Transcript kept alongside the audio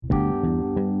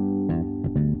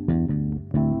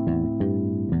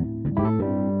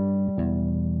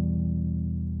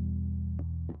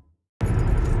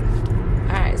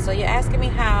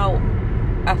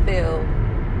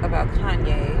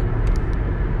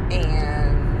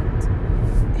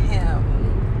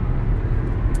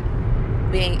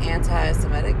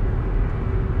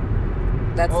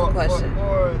That's the question.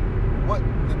 Or what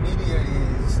the media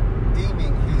is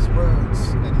deeming his words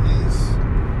and his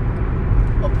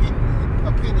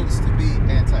opinions to be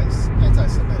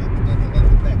anti-Semitic and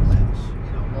the backlash,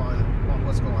 on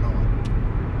what's going on.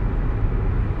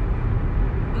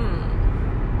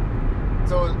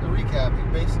 So to recap, he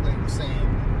basically was saying,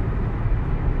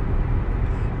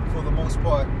 for the most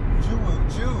part,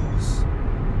 Jews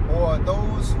or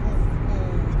those who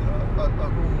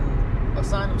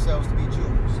assign themselves to be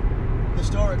Jews,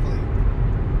 historically,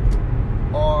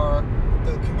 are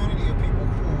the community of people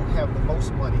who have the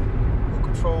most money, who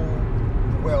control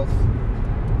the wealth,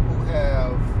 who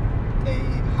have a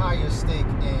higher stake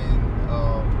in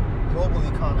global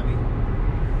economy.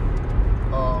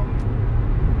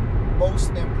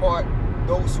 Most in part,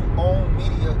 those who own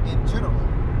media in general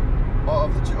are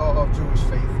of Jewish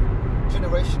faith,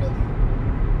 generationally.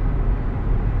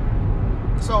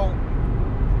 So,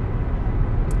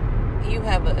 you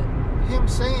have him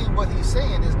saying what he's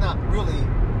saying is not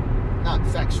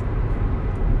factual.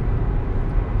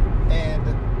 And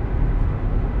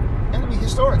I mean,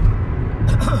 historically,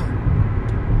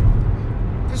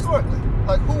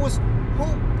 like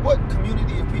what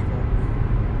community of people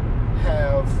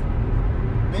have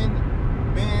been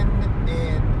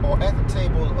in or at the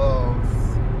table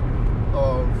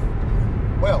of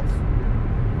wealth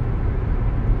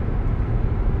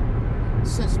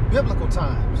since biblical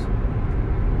times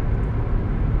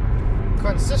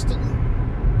consistently?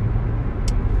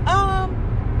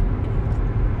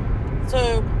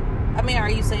 So, I mean, are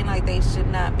you saying like they should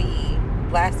not be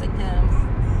blasting him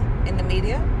in the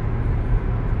media?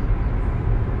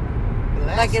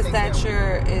 Like, is that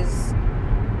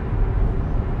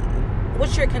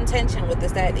what's your contention with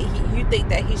this? That you think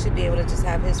that he should be able to just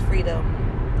have his freedom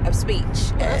of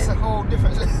speech? Well, that's a whole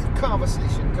different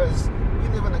conversation, because we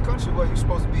live in a country where you're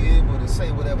supposed to be able to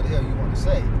say whatever the hell you want to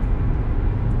say,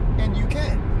 and you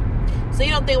can. So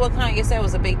you don't think what Kanye said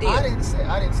was a big deal? I didn't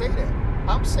say that.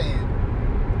 I'm saying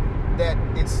that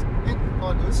this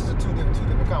is a two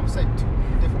different conversation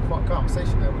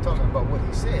that we're talking about what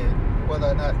he said, whether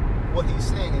or not what he's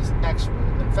saying is actual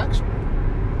and factual,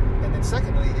 and then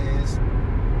secondly is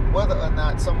whether or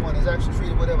not someone is actually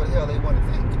treated whatever the hell they want to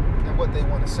think and what they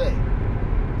want to say.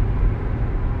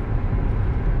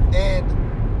 And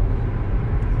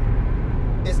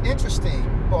it's interesting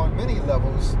on many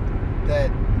levels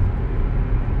that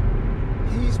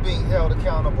he's being held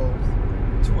accountable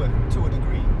to a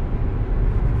degree.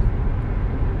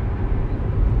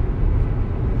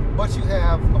 But you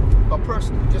have a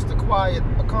person who just acquired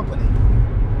a company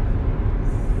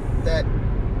that,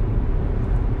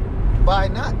 by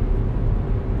not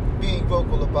being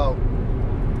vocal about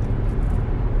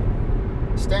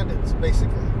standards,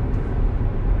 basically,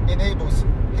 enables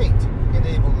hate,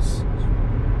 enables...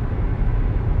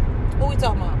 Who we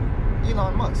talking about?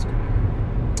 Elon Musk.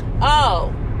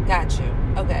 Oh, got you.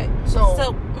 Okay.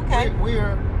 So okay.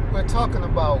 We're talking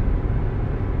about...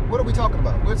 What are we talking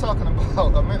about? We're talking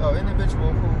about an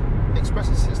individual who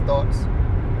expresses his thoughts,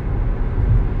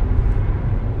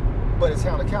 but is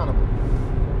held accountable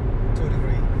to a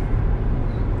degree.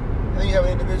 And then you have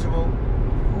an individual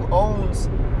who owns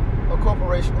a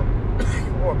corporation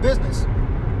or a business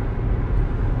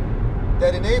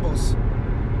that enables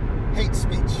hate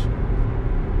speech,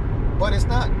 but it's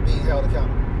not being held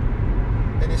accountable,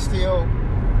 and it's still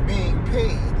being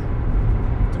paid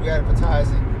through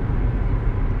advertising,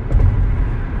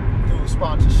 through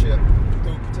sponsorship,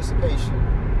 through participation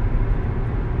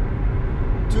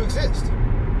to exist.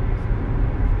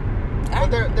 But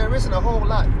there isn't a whole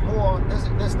lot more.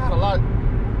 There's not a lot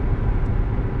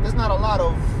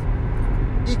of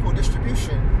equal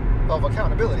distribution of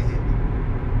accountability here.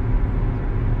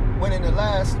 When in the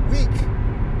last week,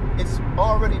 it's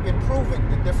already been proven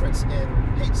the difference in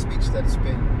hate speech that has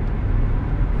been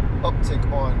uptick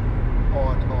on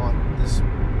this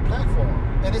platform,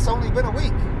 and it's only been a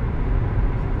week.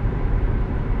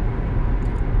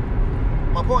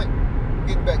 My point,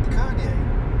 getting back to Kanye,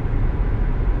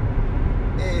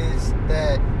 is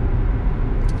that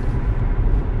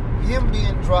him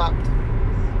being dropped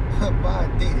by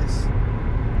Adidas,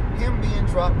 him being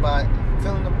dropped by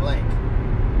fill in the blank.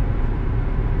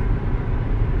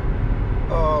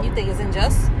 You think it's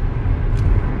unjust?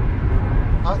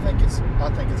 I think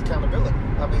it's accountability.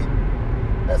 I mean,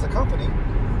 as a company,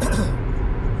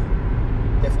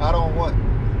 if I don't want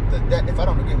if I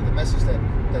don't agree with the message that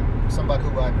somebody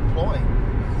who I'm employing,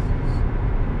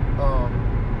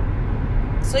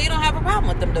 so you don't have a problem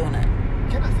with them doing it?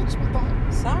 Can I finish my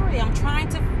thought? Sorry, I'm trying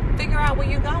to figure out where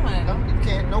you're going. You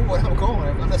can't know where I'm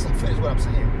going unless I finish what I'm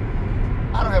saying.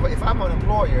 If I'm an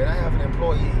employer and I have an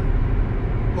employee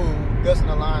who doesn't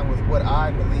align with what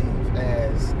I believe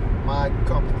as my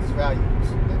company's values,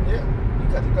 then yeah, you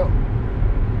got to go.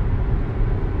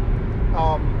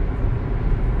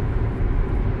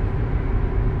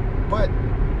 But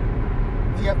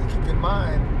you have to keep in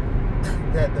mind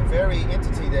that the very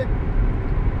entity that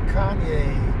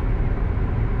Kanye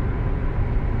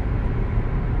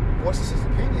voices his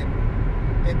opinion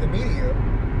in the media,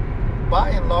 by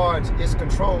and large, is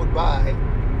controlled by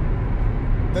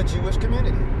the Jewish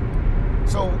community.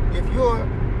 So if you're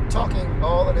talking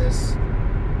all of these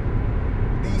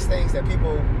things that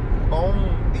people who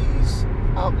own these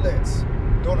outlets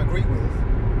don't agree with,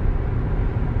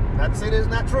 not to say that it's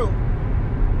not true,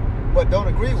 but don't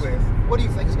agree with, what do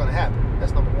you think is going to happen?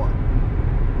 That's number one.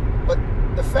 But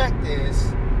the fact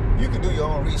is, you can do your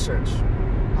own research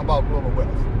about global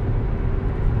wealth.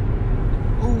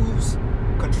 Who's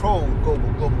controlled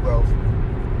global wealth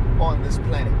on this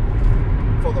planet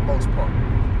for the most part?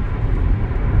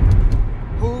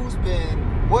 Who's been,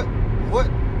 what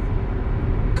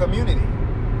community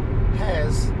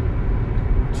has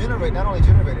not only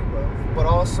generated wealth, but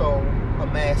also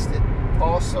amassed it,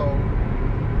 also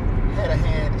had a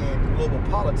hand in global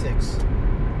politics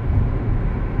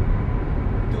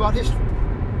throughout history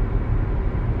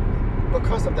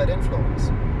because of that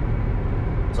influence.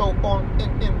 So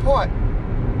in part,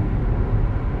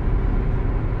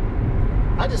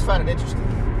 I just find it interesting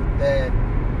that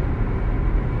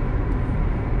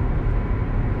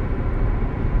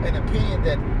an opinion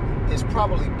that is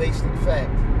probably based in fact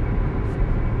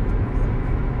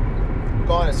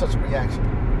garnered such a reaction.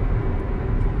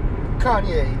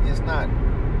 Kanye is not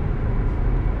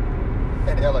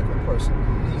an eloquent person.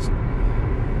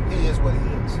 He is what he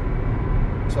is.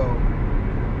 So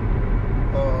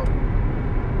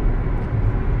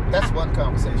that's one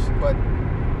conversation. But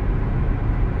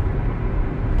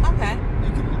okay,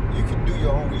 you can do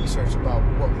your own research about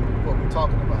what we're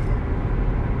talking about here.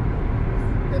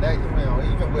 And that,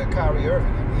 even with Kyrie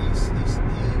Irving, I mean, he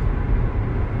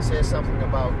said something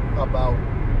about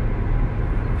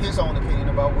his own opinion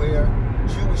about where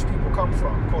Jewish people come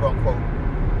from, quote unquote,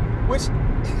 which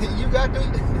you got to.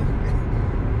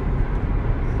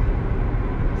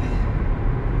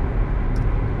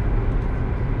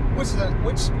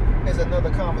 Which is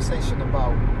another conversation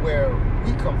about where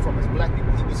we come from as black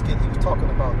people. He was talking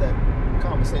about that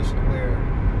conversation where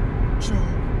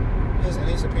in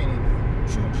his opinion,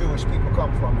 true Jewish people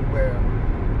come from and where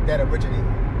that originated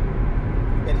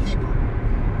in Hebrew.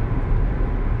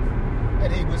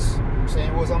 And he was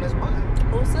saying what was on his mind.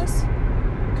 Who's this?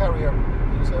 Kyrie Irving.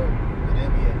 He was in the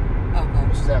NBA. Okay.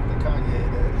 Which is after Kanye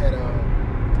that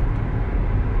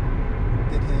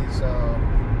did his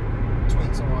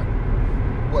tweets on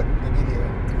what the media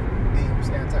deems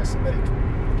anti-Semitic.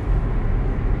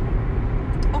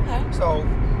 Okay. So,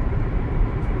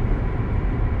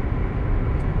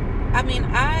 I mean,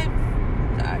 are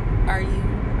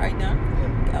you done?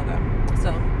 Yeah. Okay.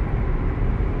 So,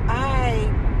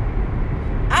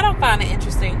 I don't find it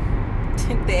interesting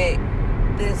that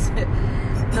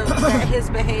his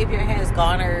behavior has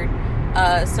garnered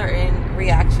a certain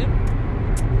reaction,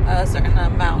 a certain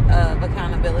amount of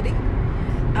accountability.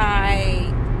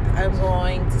 I am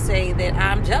going to say that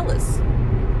I'm jealous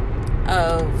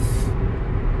of.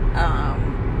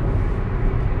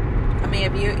 I mean,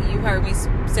 if you heard me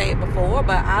say it before,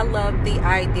 but I love the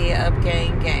idea of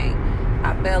gang.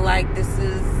 I feel like this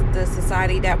is the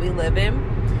society that we live in,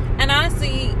 and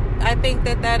honestly, I think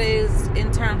that is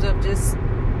in terms of just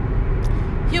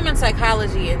human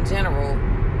psychology in general.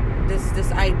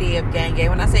 This idea of gang.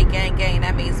 When I say gang,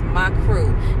 that means my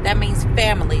crew. That means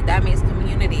family. That means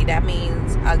community. That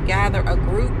means a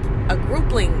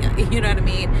groupling. You know what I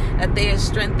mean? That there's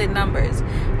strength in numbers.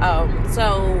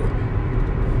 So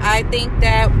I think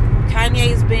that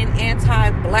Kanye's been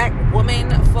anti-black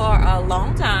woman for a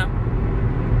long time,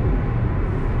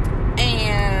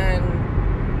 and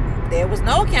there was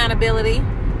no accountability.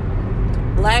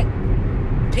 Black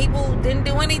people didn't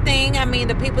do anything. I mean,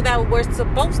 the people that were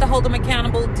supposed to hold him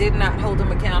accountable did not hold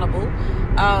him accountable.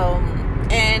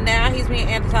 And now he's being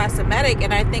anti-Semitic,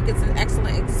 and I think it's an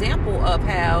excellent example of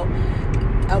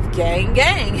gang,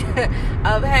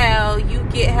 of how you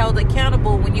get held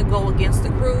accountable when you go against the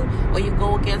crew or you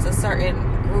go against a certain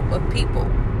group of people.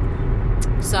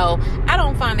 So I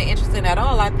don't find it interesting at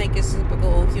all. I think it's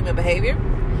typical human behavior,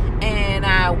 and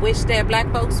I wish that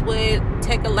black folks would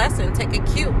take a lesson, take a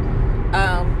cue.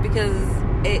 Because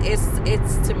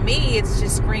it's to me, it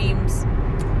just screams,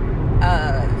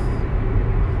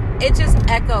 it just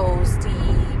echoes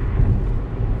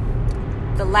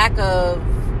the lack of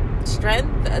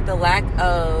strength, the lack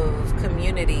of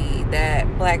community that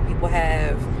black people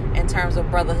have in terms of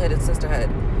brotherhood and sisterhood.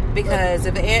 Because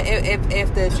if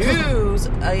the Jews,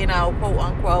 quote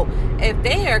unquote, if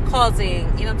they are causing,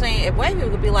 you know what I'm saying, if white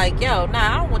people could be like, yo,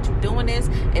 nah, I don't want you doing this,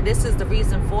 and this is the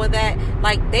reason for that,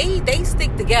 like they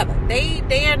stick together.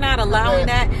 They are not allowing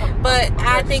that. But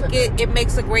I think it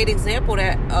makes a great example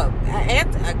that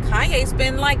Kanye's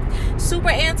been like super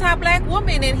anti-black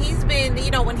woman, and he's been,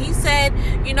 when he said,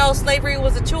 slavery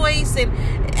was a choice, and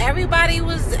everybody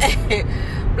was.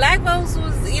 Black folks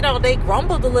was, they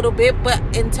grumbled a little bit, but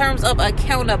in terms of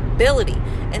accountability,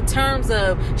 in terms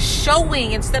of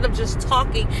showing, instead of just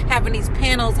talking, having these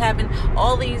panels, having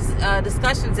all these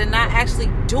discussions, and not actually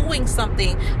doing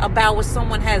something about what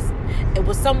someone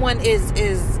when someone is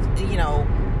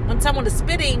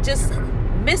spitting just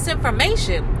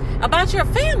misinformation about your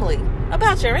family,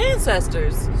 about your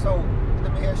ancestors. So,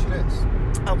 let me ask you this.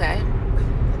 Okay.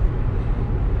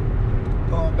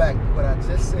 Going back to what I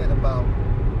just said about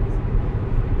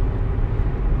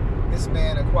this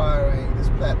man acquiring this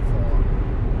platform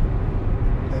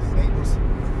that enables,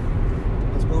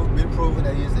 it's been proven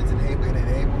that it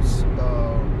enables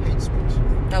hate speech.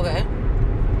 Okay.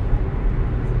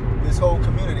 This whole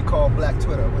community called Black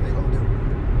Twitter, what they gonna do?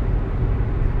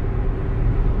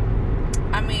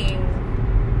 I mean,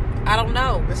 I don't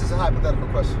know. This is a hypothetical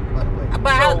question, by the way. But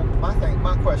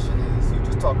my question is, you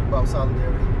just talked about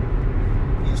solidarity.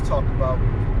 You just talked about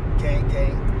gang.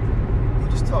 You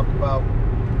just talked about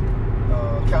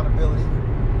accountability.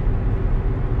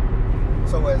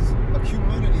 So as a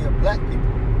community of black people,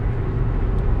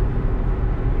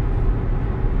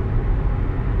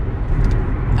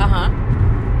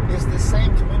 it's the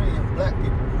same community of black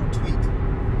people who tweet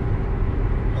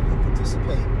and who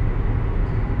participate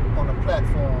on a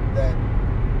platform that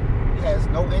has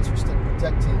no interest in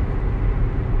protecting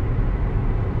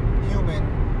human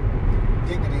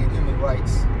dignity and human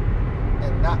rights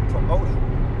and not promoting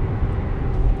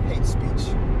hate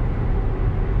speech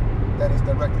that is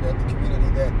directed at the community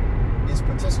that is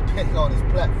participating on this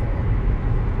platform.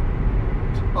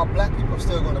 Are black people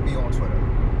still going to be on Twitter?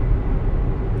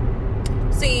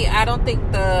 See, I don't think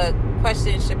the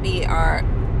question should be are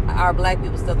black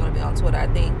people still going to be on Twitter. I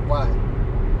think why?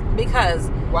 Because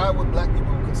why would black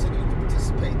people continue to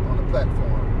participate on a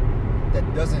platform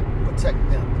that doesn't protect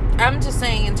them? I'm just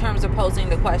saying in terms of posing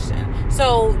the question.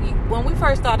 So when we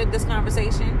first started this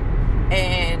conversation,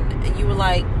 and you were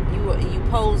like, you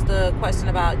posed the question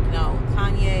about,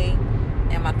 Kanye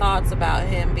and my thoughts about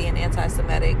him being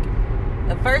anti-Semitic.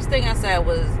 The first thing I said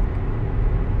was,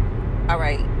 all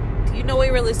right, do you know what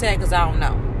he really said? Because I don't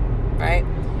know, right?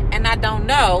 And I don't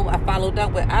know. I followed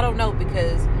up with, I don't know,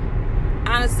 because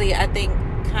honestly, I think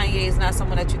Kanye is not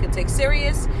someone that you can take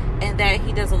serious, and that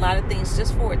he does a lot of things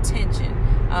just for attention.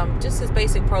 Just his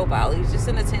basic profile. He's just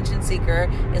an attention seeker.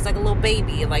 It's like a little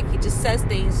baby. Like, he just says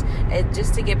things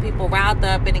just to get people riled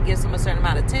up, and it gives him a certain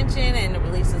amount of attention, and it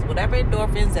releases whatever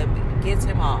endorphins that gets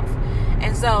him off.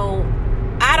 And so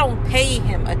I don't pay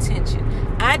him attention.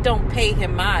 I don't pay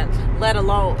him mind, not let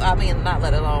alone,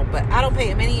 but I don't pay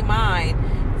him any mind,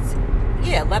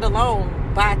 let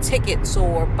alone buy tickets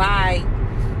or buy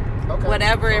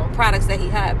whatever products that he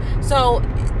have. So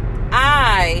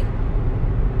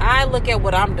I look at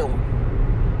what I'm doing.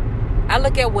 I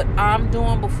look at what I'm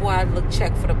doing before I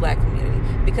check for the black community,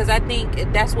 because I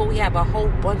think that's what we have a whole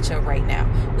bunch of right now.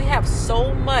 We have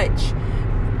so much,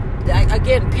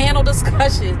 again, panel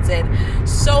discussions and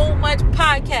so much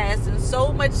podcasts and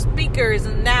so much speakers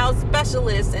and now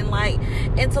specialists and like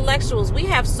intellectuals. We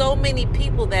have so many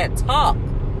people that talk.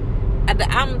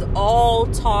 I'm all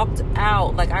talked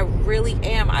out. Like, I really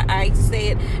am. I say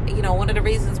it, one of the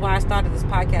reasons why I started this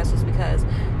podcast was because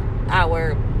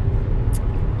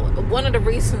one of the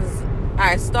reasons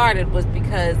I started was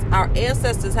because our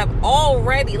ancestors have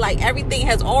already, everything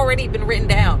has already been written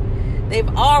down. They've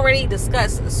already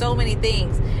discussed so many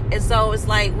things. And so it's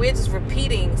like we're just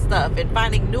repeating stuff and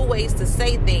finding new ways to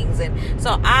say things. And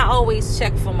so I always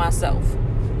check for myself.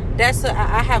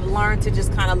 I have learned to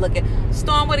just kind of look at,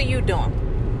 Storm, what are you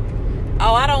doing?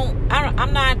 Oh,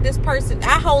 I'm not this person.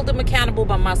 I hold them accountable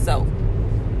by myself.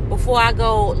 Before I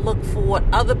go look for what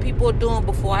other people are doing,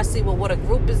 before I see what a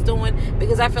group is doing,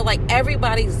 because I feel like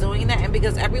everybody's doing that, and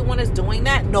because everyone is doing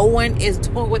that, no one is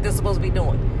doing what they're supposed to be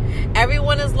doing.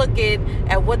 Everyone is looking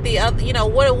at what the other,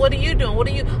 what are you doing?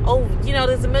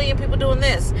 There's 1 million people doing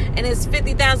this, and there's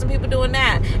 50,000 people doing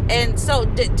that. And so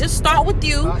just start with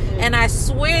you, and I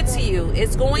swear to you,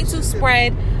 it's going to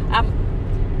spread. I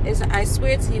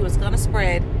swear to you, it's going to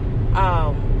spread.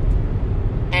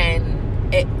 And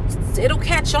it'll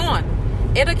catch on.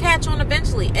 it'll catch on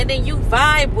eventually. And then you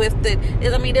vibe with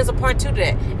there's a part 2 to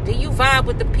that. Then you vibe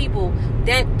with the people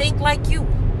that think like you.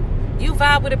 You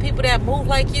vibe with the people that move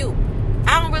like you.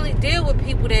 I don't really deal with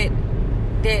people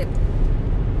that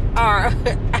are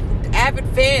avid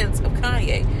fans of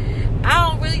Kanye. I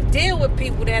don't really deal with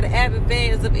people that are avid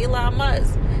fans of Elon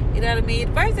Musk. You know what I mean?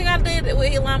 The first thing I did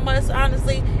with Elon Musk,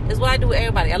 honestly, is what I do with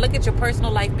everybody. I look at your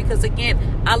personal life because, again,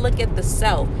 I look at the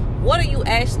self. What are you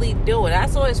actually doing? I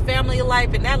saw his family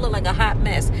life, and that looked like a hot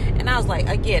mess. And I was like,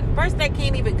 again, person that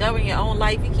can't even govern your own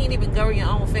life, you can't even govern your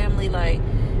own family. Like,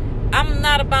 I'm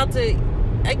not about to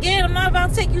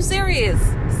take you serious.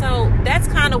 So that's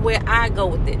kind of where I go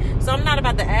with it. So I'm not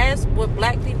about to ask what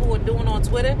black people are doing on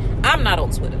Twitter. I'm not on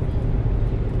Twitter.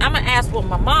 I'm going to ask what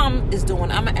my mom is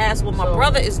doing. I'm going to ask what my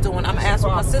brother is doing. I'm going to ask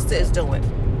what my sister is doing.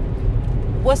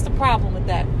 What's the problem with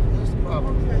that? What's the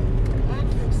problem? Okay. I'm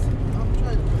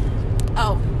trying to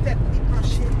Oh. eat my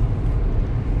shit.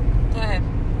 Go ahead.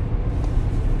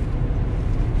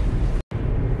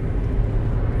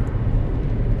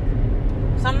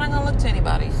 So I'm not going to look to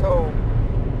anybody. So,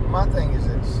 my thing is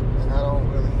this, and I don't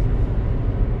really...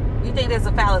 You think there's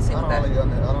a fallacy with that? I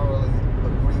don't really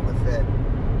agree with that,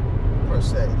 per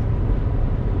se.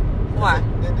 Why?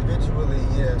 Individually,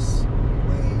 yes,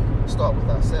 we start with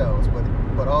ourselves,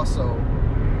 but also,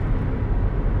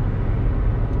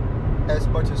 as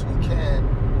much as we can,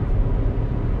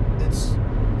 it's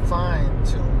fine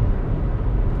to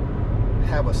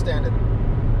have a standard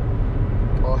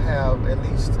or have at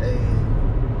least a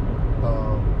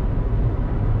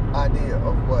idea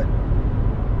of what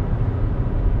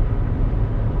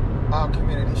our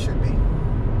community should be,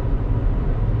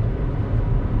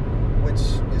 which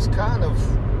is kind of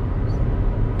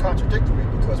contradictory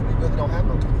because we really don't have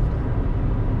no community,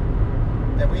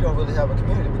 and we don't really have a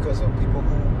community because of people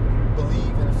who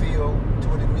believe and feel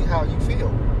to a degree how you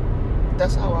feel.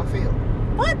 That's how I feel.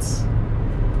 What?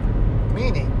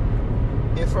 Meaning,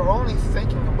 if we're only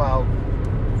thinking about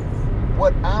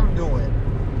what I'm doing,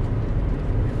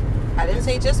 I didn't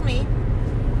say just me.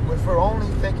 if we're only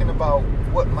thinking about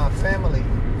what my family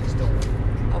is doing,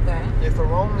 Okay. if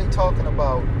we're only talking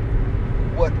about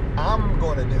what I'm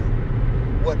going to do,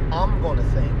 what I'm going to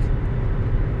think,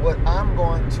 what I'm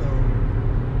going to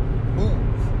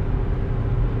move,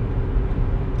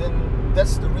 then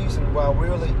that's the reason why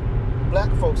really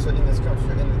black folks are in this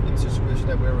country in the situation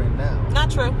that we're in now. Not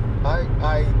true. I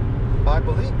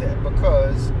believe that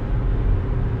because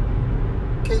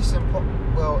case in point,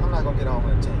 well, I'm not gonna get on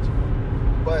a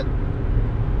tangent, but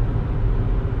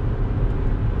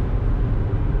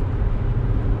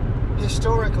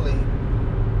historically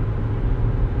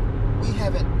we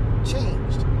haven't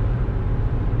changed.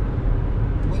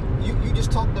 You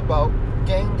just talked about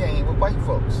gang with white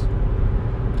folks.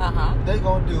 They're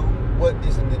gonna do what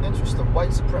is in the interest of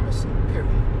white supremacy,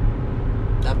 period.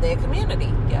 Of their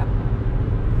community, yeah.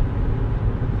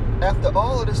 After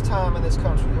all of this time in this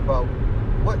country about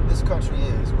what this country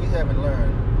is, we haven't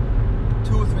learned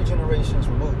 2 or 3 generations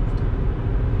removed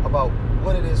about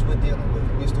what it is we're dealing with,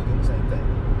 and we're still doing the same thing.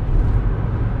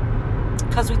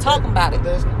 Because we're talking about it.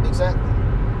 Exactly.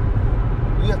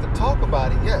 We have to talk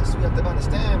about it, yes. We have to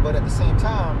understand, but at the same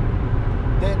time,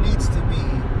 there needs to be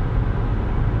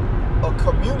a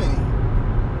community.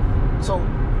 So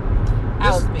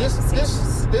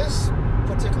this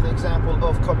particular example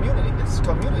of community, it's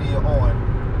community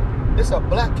it's a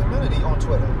black community on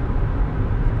Twitter.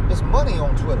 It's money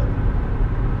on Twitter.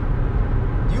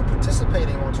 You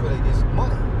participating on Twitter is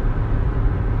money.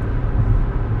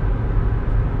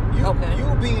 You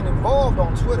being involved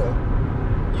on Twitter,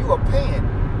 you are paying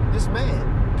this man,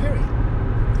 period,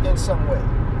 in some way.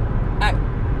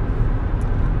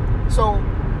 So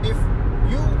if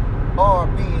you are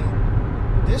being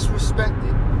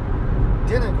disrespected,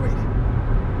 denigrated,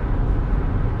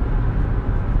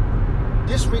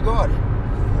 disregarded,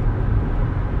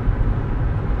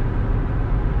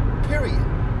 period,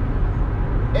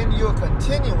 and you're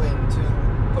continuing to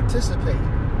participate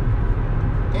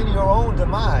in your own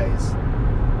demise,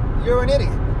 you're an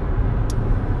idiot.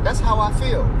 That's how I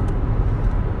feel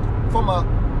from a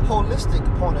holistic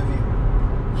point of view.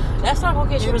 That's not going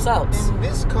to get you results. In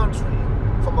this country,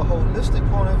 from a holistic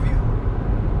point of view,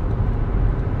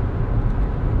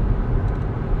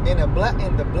 in the black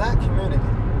community,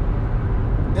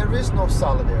 there is no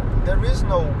solidarity. There is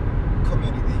no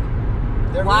community.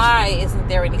 Why isn't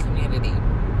there any community?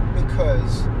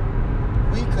 Because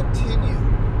we continue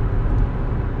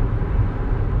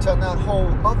to not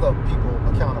hold other people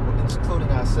accountable, including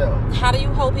ourselves. How do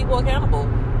you hold people accountable?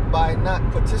 By not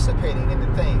participating in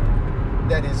the thing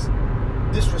that is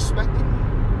disrespecting you.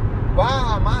 Why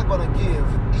am I going to give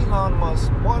Elon Musk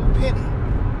one penny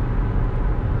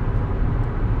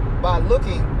by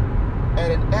looking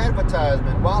at an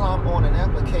advertisement while I'm on an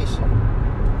application,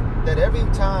 that every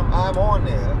time I'm on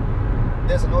there,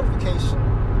 there's a notification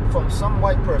from some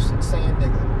white person saying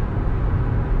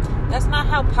nigga. That's not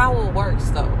how power works,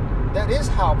 though. That is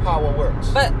how power works.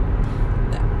 But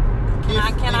if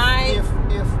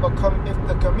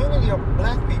the community of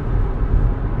black people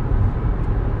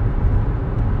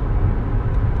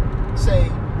say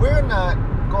we're not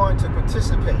going to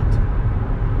participate,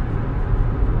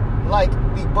 like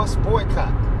the bus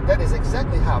boycott, that is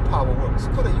exactly how power works.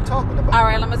 What are you talking about? All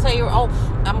right, let me tell you. Oh,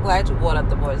 I'm glad you brought up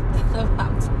the boys.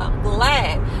 I'm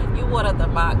glad you brought up the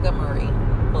Montgomery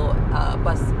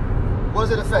bus.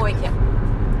 Was it effective?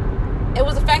 Boycott. It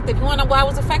was effective. You want to know why it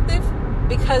was effective?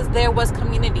 Because there was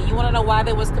community. You want to know why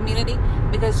there was community?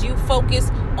 Because you focus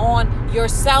on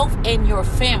yourself and your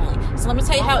family. So let me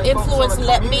tell you how influence.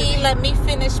 Let me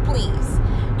finish, please.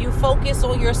 You focus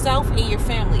on yourself and your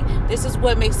family. This is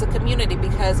what makes a community,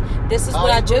 because this is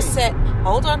what I just said.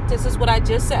 Hold on. This is what I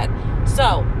just said.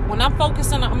 So when I'm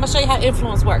focusing on, I'm going to show you how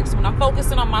influence works. When I'm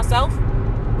focusing on myself,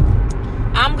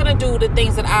 I'm going to do the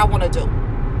things that I want to do.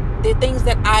 The things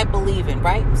that I believe in,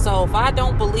 right? So if I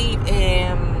don't believe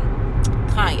in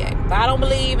Kanye, if I don't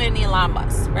believe in Elon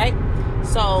Musk, right?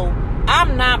 So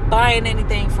I'm not buying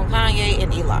anything from Kanye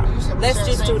and Elon. Let's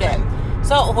just do that.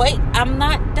 So wait, I'm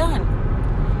not done.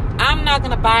 I'm not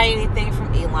going to buy anything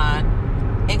from Elon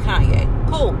and Kanye.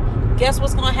 Cool. Guess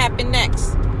what's going to happen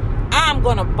next? I'm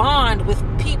going to bond with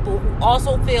people who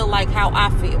also feel like how I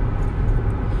feel.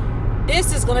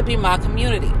 This is going to be my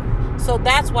community. So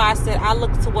that's why I said I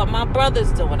look to what my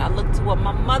brother's doing. I look to what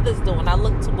my mother's doing. I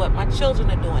look to what my children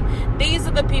are doing. These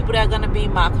are the people that are going to be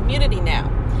my community now.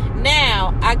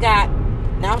 Now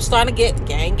I'm starting to get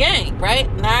gang, right?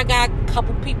 Now I got a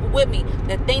couple people with me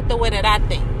that think the way that I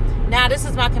think. Now this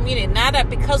is my community. Now that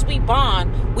because we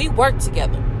bond, we work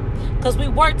together. Because we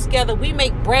work together, we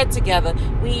make bread together.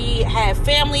 We have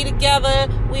family together.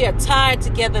 We are tied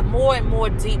together more and more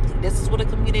deeply. This is what a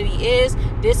community is.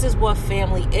 This is what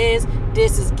family is.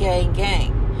 This is gang.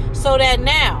 So that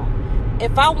now,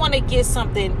 if I want to get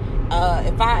something,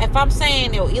 if I'm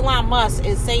saying, Elon Musk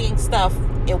is saying stuff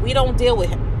and we don't deal with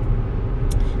him,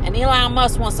 and Elon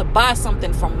Musk wants to buy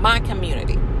something from my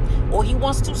community, or he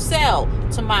wants to sell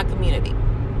to my community,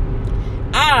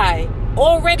 I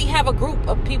already have a group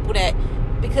of people that,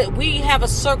 because we have a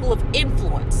circle of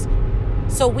influence,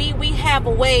 so we have a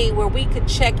way where we could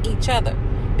check each other,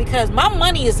 because my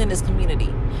money is in this community,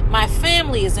 my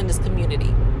family is in this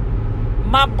community,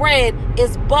 my bread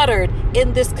is buttered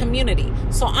in this community.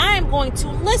 So I am going to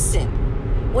listen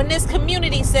when this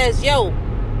community says, yo,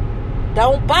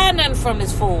 don't buy nothing from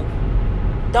this fool,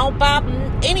 don't buy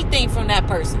anything from that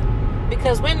person,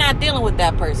 because we're not dealing with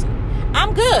that person.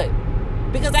 I'm good.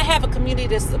 Because I have a community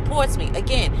that supports me.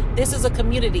 Again, this is a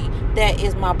community that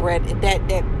is my bread,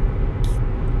 that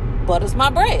butters my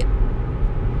bread.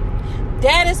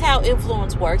 That is how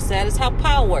influence works. That is how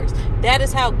power works. That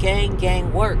is how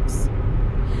gang works.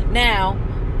 Now,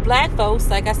 black folks,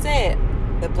 like I said,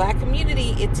 the black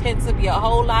community, it tends to be a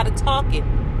whole lot of talking.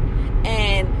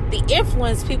 And the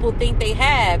influence people think they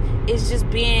have is just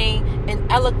being an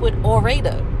eloquent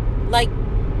orator. Like,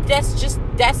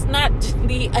 that's not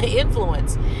the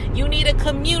influence. You need a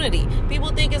community. People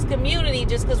think it's community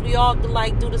just because we all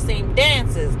like do the same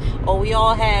dances, or we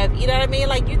all have, you know what I mean?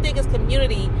 Like, you think it's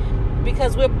community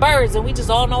because we're birds and we just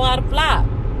all know how to fly.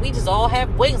 We just all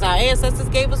have wings. Our ancestors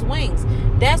gave us wings.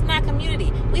 That's not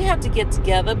community. We have to get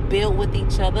together, build with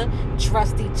each other,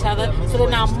 trust each other. So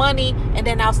then our money and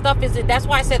then our stuff isn't. That's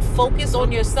why I said focus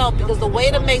on yourself, because the way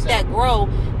to make that grow,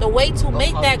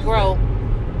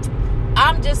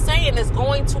 I'm just saying it's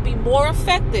going to be more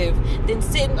effective than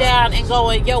sitting down and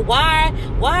going, yo, why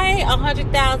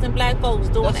 100,000 black folks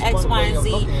doing X, Y, and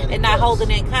Z and not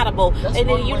holding it accountable? And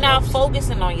then you're not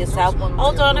focusing on yourself.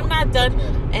 Hold on, I'm not done.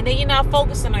 And then you're not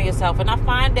focusing on yourself. And I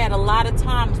find that a lot of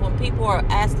times when people are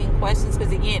asking questions,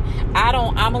 because again,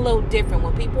 I'm a little different.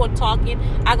 When people are talking,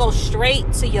 I go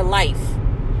straight to your life.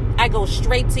 I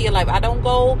don't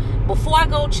go, before I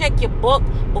go check your book,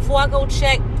 before I go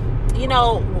check,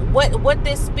 what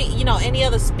this speech, any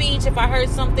other speech, if I heard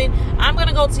something, I'm going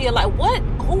to go to your life.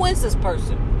 Who is this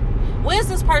person? Where's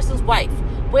this person's wife?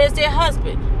 Where's their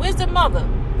husband? Where's their mother?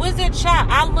 Where's their child?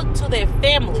 I look to their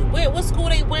family. What school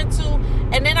they went to?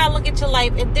 And then I look at your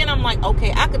life, and then I'm like,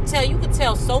 okay, you could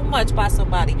tell so much by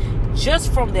somebody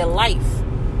just from their life.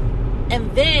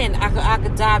 And then I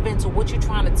could dive into what you're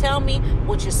trying to tell me,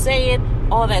 what you're saying,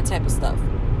 all that type of stuff.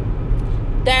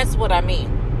 That's what I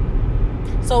mean.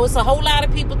 So it's a whole lot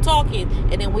of people talking,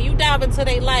 and then when you dive into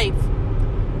their life,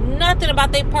 nothing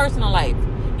about their personal life.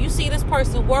 You see this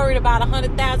person worried about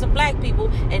 100,000 black people,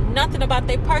 and nothing about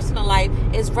their personal life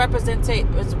is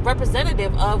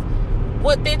representative of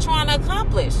what they're trying to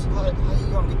accomplish. How you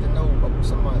gonna get to know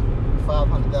somebody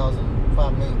 500,000,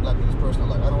 5 million black people's personal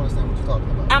life? I don't understand what you're talking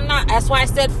about. I'm not. That's why I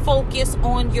said focus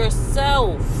on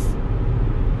yourself.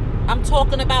 I'm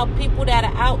talking about people that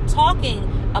are out talking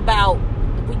about.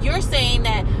 You're saying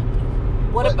that.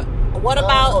 What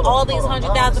about all these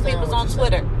 100,000 people on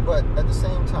Twitter? But at the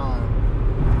same time,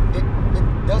 it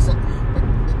doesn't.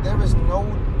 There is no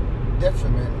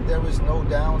detriment. There is no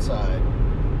downside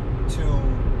to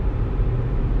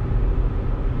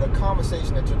the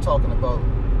conversation that you're talking about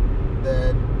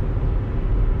that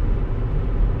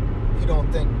you don't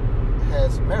think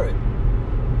has merit.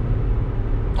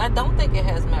 I don't think it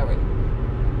has merit.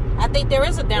 I think there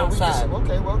is a downside. Well,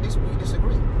 we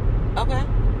disagree. Okay.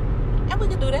 And we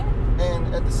can do that.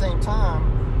 And at the same time,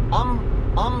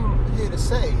 I'm here to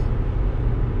say,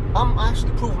 I'm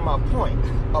actually proving my point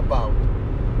about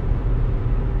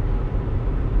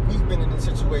we've been in this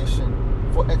situation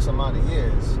for X amount of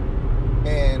years,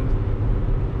 and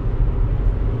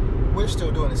we're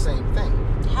still doing the same thing.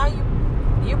 How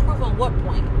you're proving what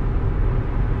point?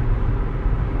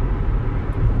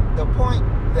 The point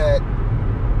that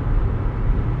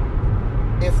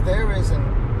if there is an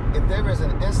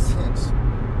instance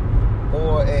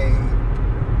or a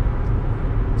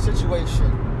situation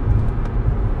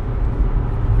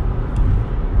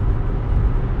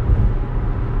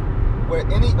where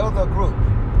any other group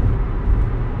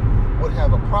would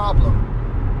have a problem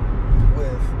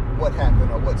with what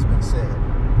happened or what's been said,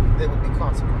 there would be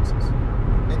consequences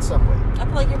in some way. I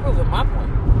feel like you're proving my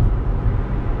point.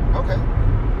 Okay.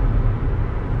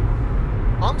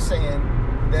 I'm saying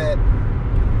that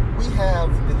we have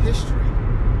the history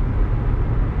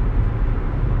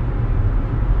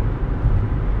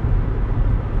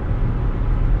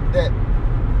that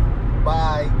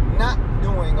by not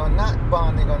doing or not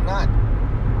bonding or not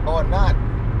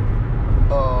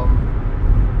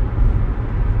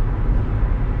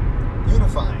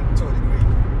unifying to a degree,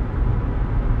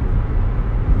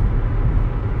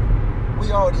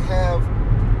 we already have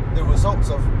the results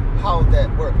of how that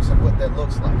works and what that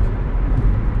looks like.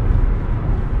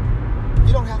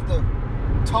 You don't have to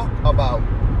talk about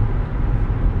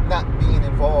not being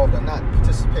involved or not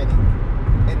participating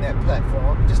in that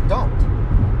platform. Just don't.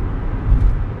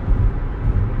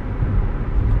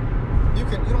 You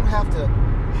don't have to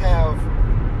have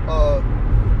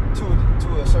to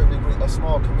a certain degree a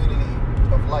small community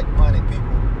of like-minded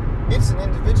people. It's an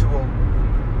individual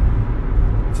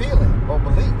feeling or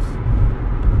belief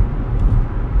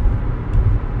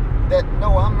that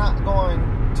no, I'm not going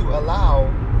to allow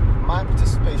my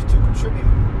participation to contribute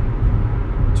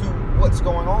to what's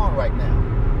going on right now.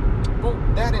 Well,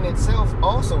 that in itself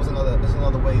also is another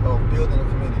way of building a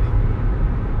community.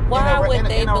 Why would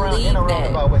they believe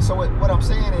that? Way. So what I'm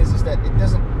saying is that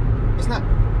it's not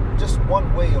just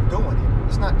one way of doing it.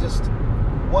 It's not just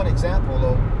one example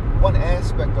or one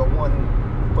aspect or one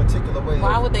particular way.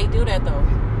 Why would they do that though?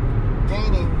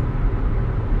 Gaining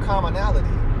commonality.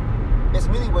 There's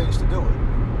many ways to do it.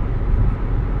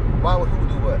 Why would who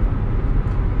do what?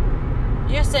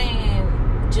 You're saying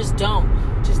just don't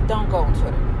go on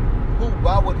Twitter.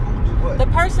 Why would who do what? The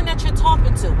person that you're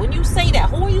talking to. When you say that,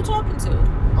 who are you talking to?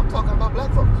 I'm talking about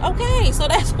black folks. Okay, so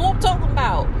that's who I'm talking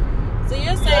about. So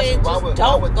you're saying why would they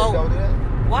go do that?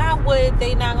 Why would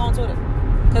they not go on Twitter?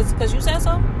 Because you said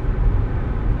so?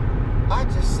 I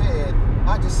just said,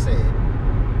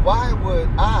 why would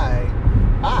I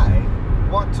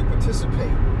want to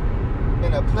participate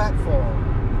in a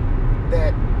platform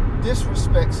that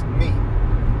disrespects me?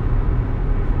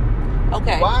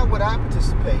 Okay. Why would I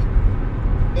participate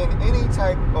in any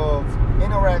type of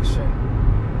interaction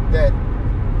that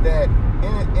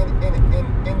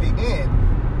in the end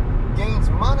gains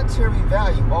monetary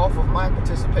value off of my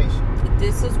participation?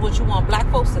 This is what you want black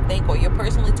folks to think, or you're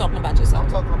personally talking about yourself?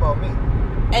 I'm talking about me.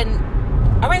 And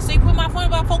all right, so you put my point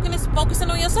about focusing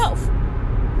on yourself.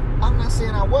 I'm not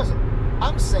saying I wasn't.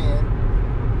 I'm saying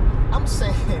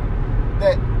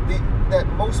that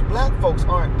most black folks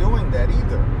aren't doing that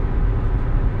either.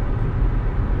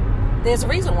 There's a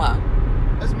reason why.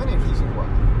 There's many reasons why.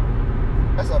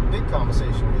 That's a big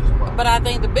conversation reason why. But I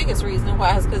think the biggest reason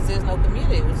why is because there's no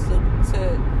community.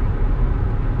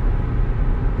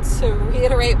 To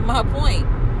reiterate my point,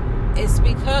 it's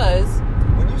because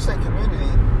when you say community,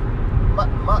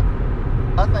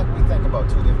 I think we think about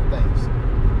two different things.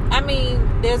 I mean,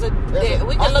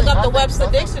 we can look up the Webster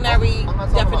Dictionary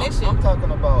definition. I'm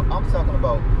talking about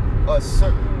a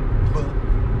certain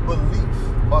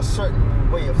belief or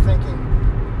certain way of thinking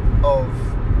of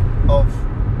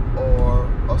or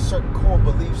a certain core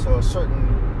beliefs or a certain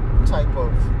type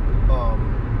of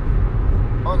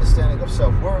understanding of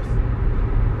self-worth,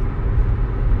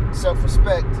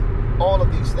 self-respect, all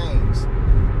of these things,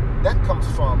 that comes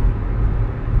from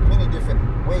many different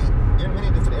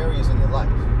areas in your life.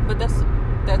 But that's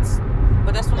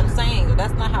what I'm saying.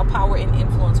 That's not how power and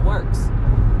influence works.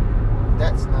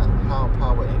 That's not how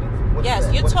power and influence.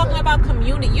 Yes, you're talking about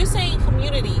community. You're saying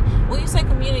community. When you say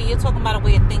community, you're talking about a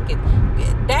way of thinking.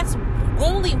 That's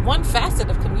only one facet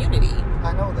of community.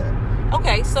 I know that.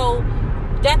 Okay, so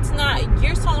that's not,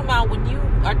 you're talking about when you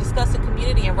are discussing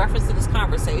community in reference to this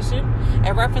conversation,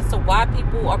 in reference to why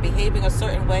people are behaving a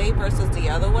certain way versus the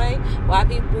other way, why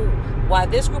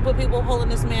this group of people holding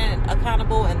this man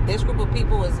accountable and this group of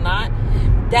people is not.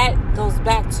 That goes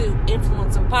back to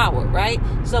influence and power, right?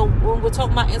 So when we're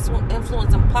talking about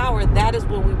influence and power, that is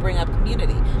when we bring up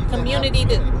community. You community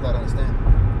without understanding.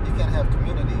 You can't have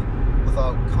community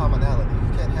without commonality.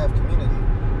 You can't have community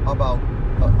about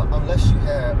unless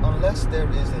there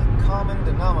is a common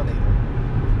denominator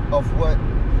of what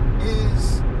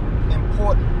is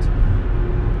important.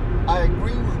 I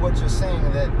agree with what you're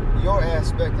saying, that your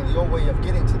aspect and your way of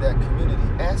getting to that community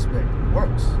aspect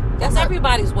works. That's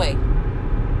everybody's way.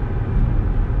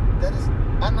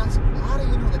 How do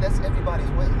you know that that's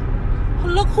everybody's way?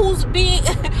 Look who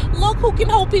can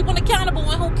hold people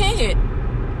accountable and who can't.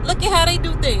 Look at how they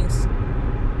do things.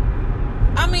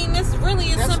 I mean, this really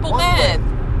is simple math.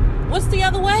 What's the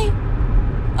other way?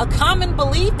 A common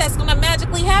belief that's going to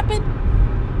magically happen?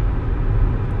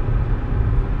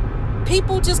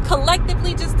 People just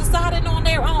collectively just deciding on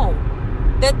their own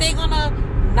that they're going to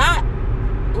not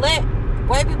let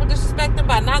white people disrespect them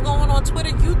by not going on Twitter.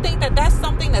 You think that that's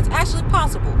something that's actually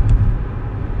possible?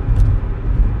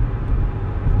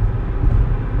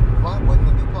 Why wouldn't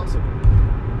it be possible?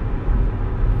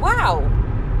 Wow.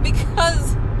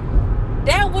 Because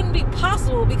that wouldn't be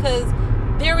possible, because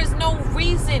there is no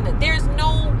reason, there's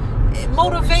no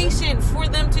motivation for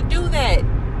them to do that.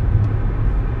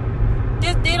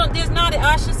 There's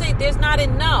not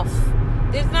enough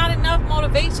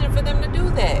motivation for them to do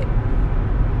that.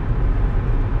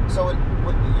 So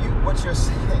what you're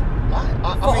saying,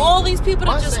 all these people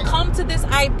to just come to this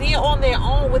idea on their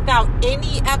own without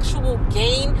any actual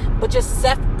gain, but just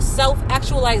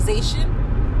self-actualization.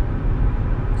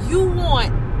 You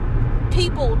want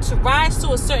people to rise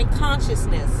to a certain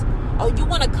consciousness, or you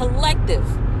want a collective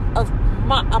of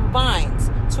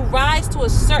minds to rise to a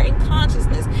certain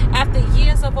consciousness after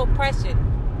years of oppression,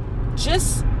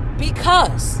 just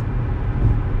because,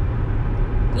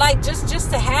 like, just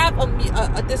to have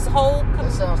this whole.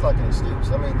 That sounds like an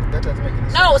excuse. I mean, that doesn't make any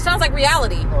sense. No, it sounds like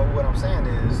reality. No, what I'm saying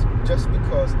is, just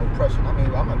because oppression. I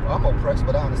mean, I'm oppressed,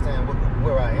 but I understand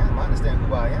where I am. I understand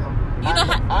who I am.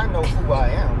 I know who I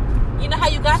am. You know how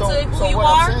you got to who you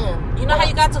are? You know how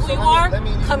you got to who you are?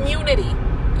 Community.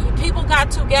 People got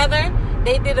together.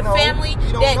 They did a family.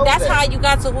 That's how you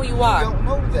got to who you are. You don't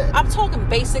know that. I'm talking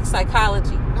basic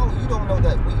psychology. No, you don't know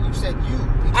that. You said you.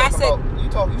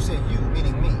 You said you,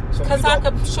 meaning me. Because I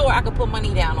could put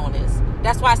money down on this.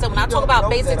 That's why I said when I talk about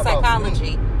basic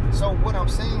psychology. So what I'm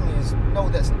saying is, no,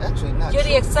 that's actually not true. You're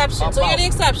the exception. So you're the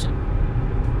exception.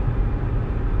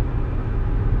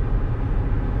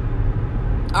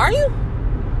 Are you?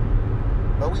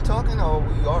 Are we talking or are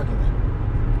we arguing?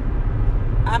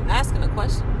 I'm asking a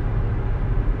question.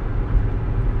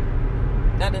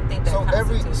 I didn't think that.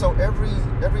 So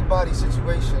everybody's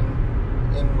situation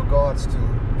in regards to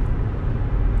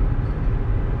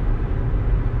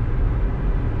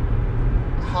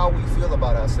how we feel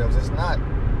about ourselves is not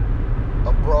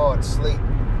a broad slate,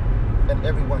 and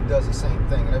everyone does the same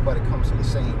thing, and everybody comes to the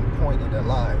same point in their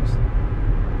lives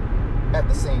at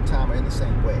the same time or in the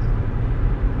same way.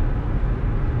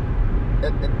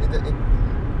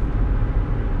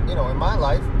 In my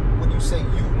life, when you say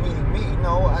you, meaning me,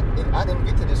 no, I didn't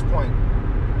get to this point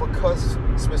because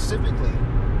specifically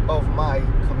of my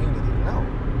community. No.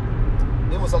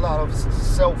 There was a lot of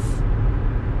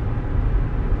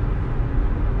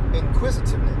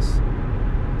self-inquisitiveness,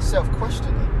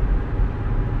 self-questioning.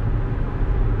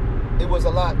 It was a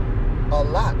lot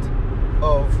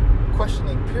of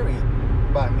questioning, period,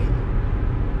 by me.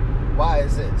 Why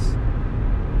is this?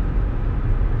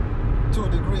 To a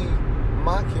degree,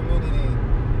 my community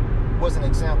was an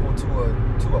example to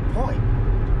a point,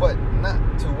 but not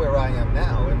to where I am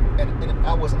now. And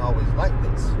I wasn't always like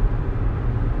this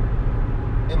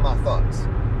in my thoughts.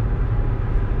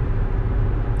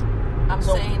 I'm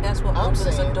saying that's what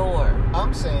opens a door.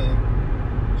 I'm saying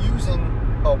using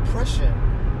oppression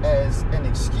as an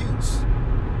excuse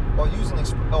or using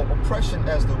oppression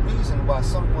as the reason why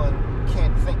someone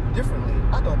can't think differently.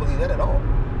 I don't believe that at all.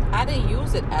 I didn't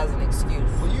use it as an excuse.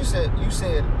 Well, you said you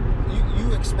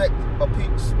expect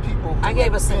people who I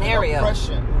gave a scenario.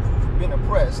 Who've been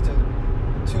oppressed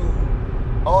to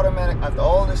automatic after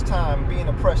all this time being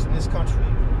oppressed in this country.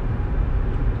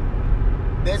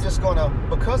 They're just gonna,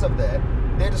 because of that,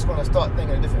 they're just gonna start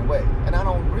thinking a different way, and I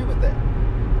don't agree with that.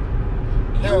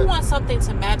 You want something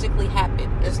to magically happen.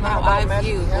 It's how I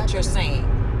view what you're saying.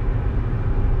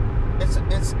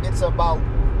 It's about.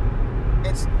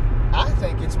 I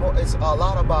think it's a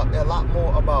lot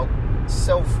more about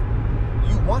self.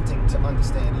 You wanting to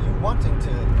understand, you wanting to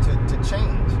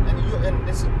change,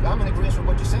 I'm in agreement with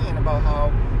what you're saying about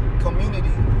how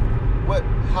community,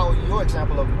 how your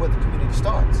example of where the community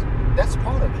starts. That's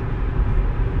part of it,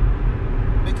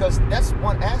 because that's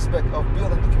one aspect of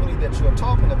building the community that you're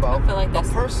talking about. I feel like a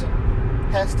person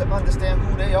has to understand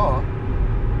who they are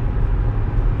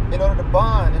in order to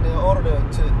bond and in order to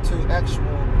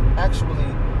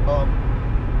actually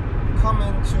come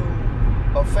into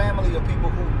a family of people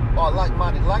who are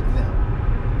like-minded like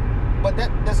them. But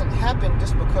that doesn't happen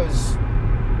just because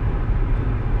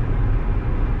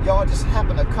y'all just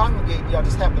happen to congregate, y'all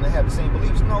just happen to have the same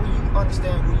beliefs. No, you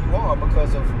understand who you are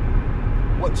because of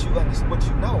what you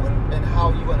know and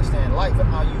how you understand life and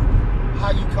how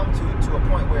you come to a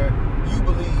point where you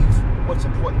believe what's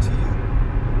important to you.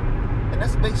 And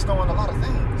that's based on a lot of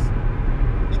things.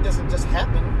 It doesn't just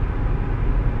happen.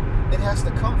 It has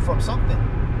to come from something.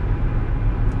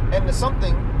 And the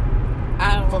something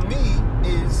for me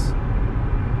is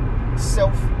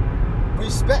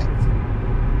self-respect.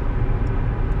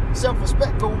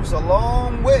 Self-respect goes a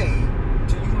long way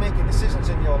to you making decisions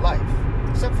in your life.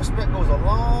 Self-respect goes a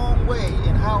long way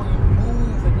in how you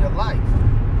move in your life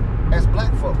as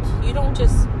black folks. You don't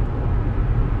just...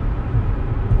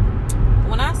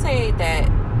 When I say that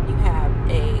you have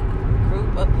a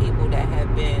group of people that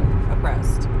have been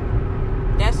oppressed,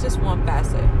 that's just one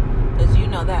facet. Because you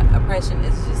know that oppression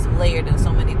is just layered in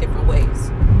so many different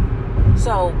ways.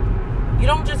 So you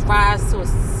don't just rise to a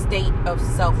state of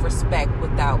self-respect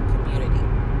without community.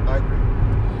 I agree.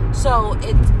 So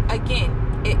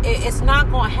it's not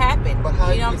going to happen. But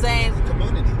how you know what I'm saying? The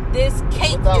community. This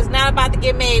cake is not about to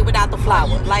get made without the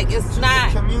flour. Like, it's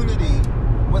not. The community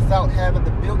without having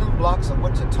the building blocks of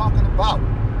what you're talking about.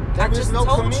 I just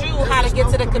told you how to get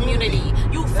to the community.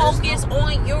 You focus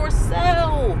on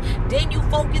yourself. Then you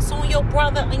focus on your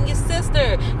brother and your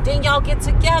sister. Then y'all get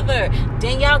together.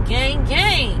 Then y'all gang.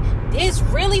 It's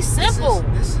really simple.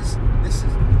 This is.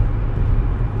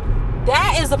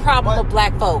 That is the problem with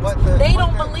black folks. They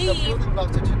don't believe. The building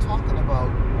blocks that you're talking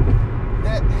about,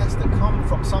 that has to come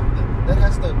from something. That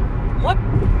has to. What?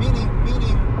 Meaning,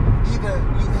 either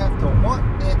you have to want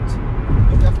it,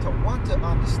 you have to want to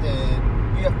understand.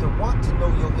 You have to want to know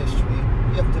your history.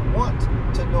 You have to want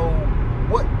to know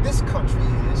what this country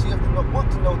is. You have to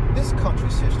want to know this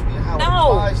country's history and how it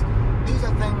applies. These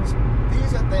are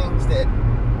things that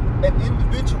an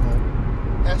individual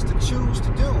has to choose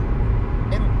to do.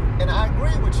 And I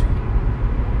agree with you.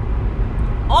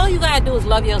 All you gotta do is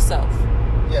love yourself.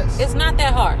 Yes. It's not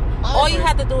that hard. All you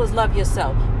have to do is love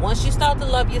yourself. Once you start to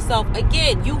love yourself,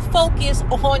 again, you focus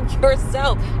on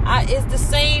yourself. It's the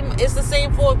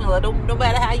same formula. No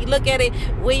matter how you look at it,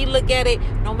 where you look at it,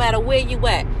 no matter where you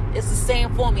at, it's the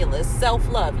same formula. It's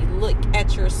self-love. You look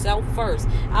at yourself first.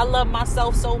 I love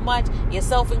myself so much.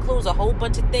 Yourself includes a whole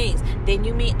bunch of things. Then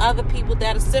you meet other people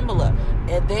that are similar.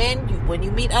 And then when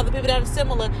you meet other people that are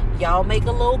similar, y'all make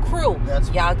a little crew.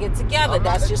 Y'all get together.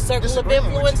 That's your circle of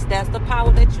influence. That's the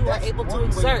power that you are able to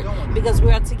exert because we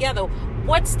are together.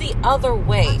 What's the other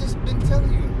way? I've just been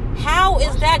telling you. How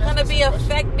is that going to be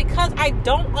effective? Because I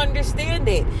don't understand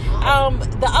it.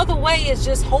 The other way is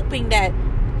just hoping that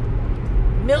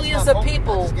millions of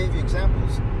people. I just gave you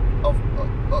examples of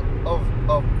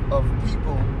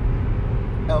people,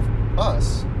 of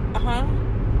us.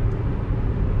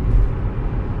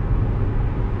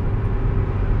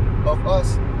 Of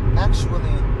us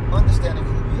actually understanding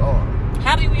who we are.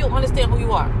 How do you understand who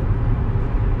you are?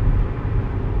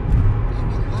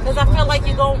 Because I feel like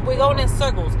we're going in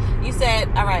circles. You said,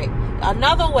 all right,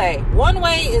 another way. One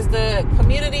way is the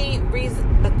community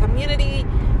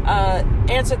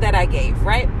answer that I gave,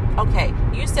 right? Okay,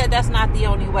 you said that's not the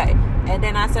only way. And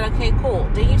then I said, okay, cool.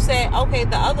 Then you said, okay,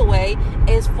 the other way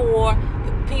is for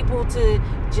people to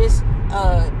just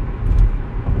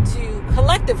to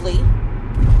collectively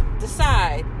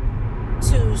decide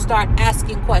to start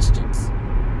asking questions.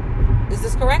 Is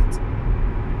this correct?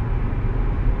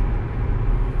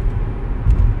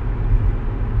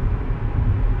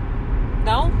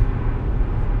 No?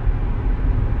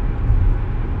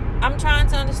 I'm trying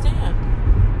to understand.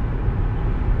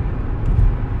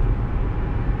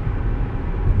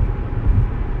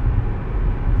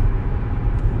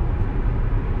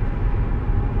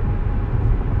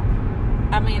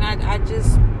 I mean, I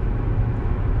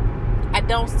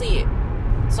don't see it.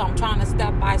 So I'm trying to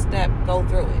step by step go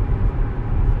through it.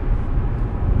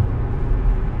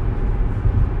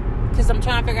 Because I'm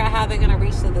trying to figure out how they're going to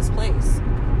reach to this place.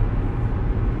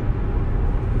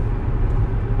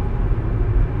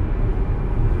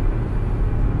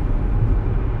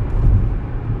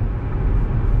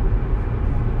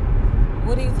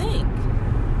 What do you think?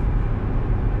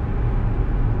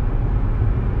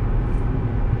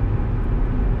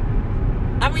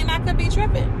 I mean, I could be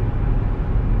tripping.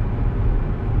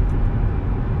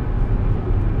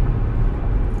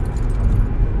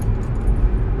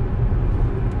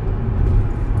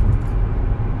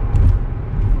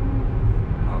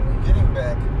 Getting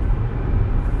back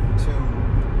to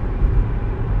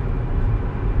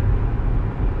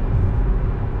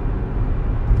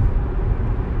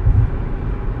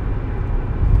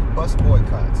bus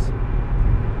boycotts.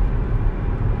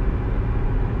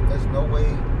 There's no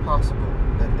way possible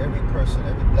that every person,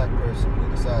 every black person who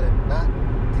decided not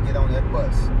to get on that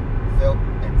bus felt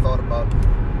and thought about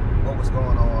what was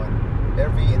going on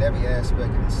every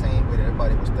aspect in the same way that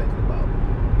everybody was thinking about.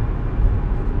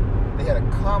 They had a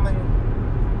commonality.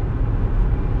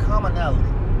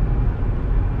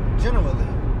 Generally,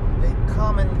 a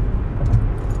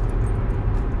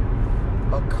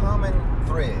common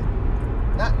thread.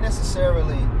 Not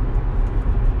necessarily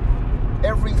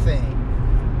everything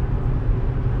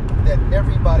that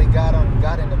everybody got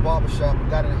in the barbershop and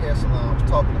got in the hair salon was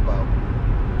talking about,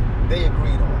 they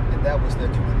agreed on, and that was their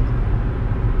community.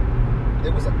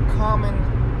 There was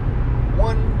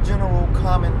one general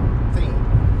common theme.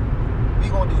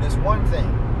 We're going to do this one thing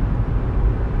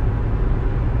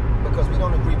because we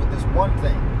don't agree with this one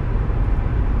thing.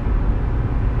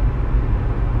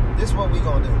 This is what we're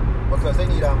going to do because they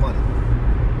need our money.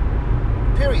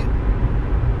 Period.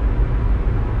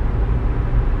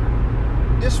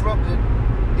 Disrupted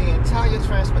the entire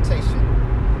transportation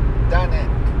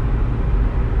dynamic.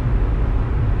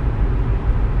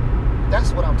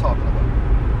 That's what I'm talking about.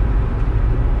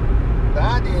 The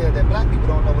idea that black people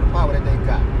don't know what the power that they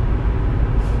got.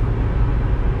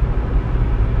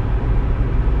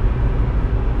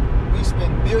 We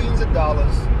spend billions of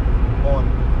dollars on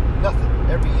nothing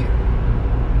every year.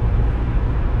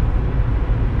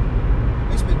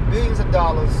 We spend billions of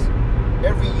dollars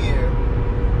every year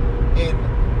in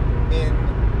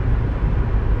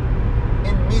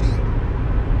media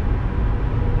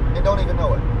and don't even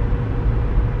know it.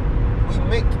 We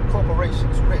make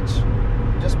corporations rich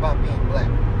just by being black.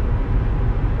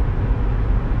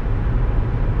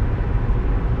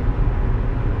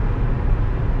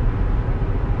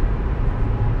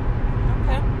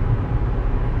 Okay.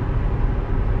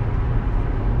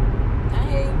 I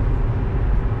hear you.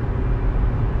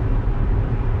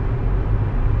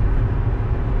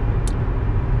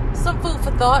 Some food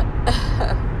for thought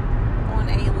on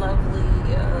a lovely,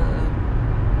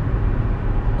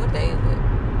 what day is it?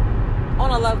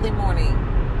 On a lovely morning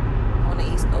on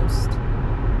the East Coast.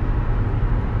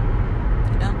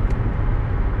 You know?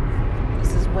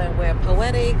 This is when we're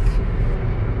poetic.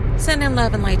 Sending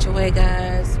love and light your way,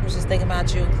 guys. We're just thinking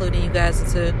about you, including you guys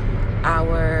into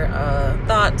our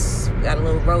thoughts. We got a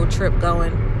little road trip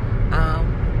going.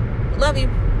 Love you.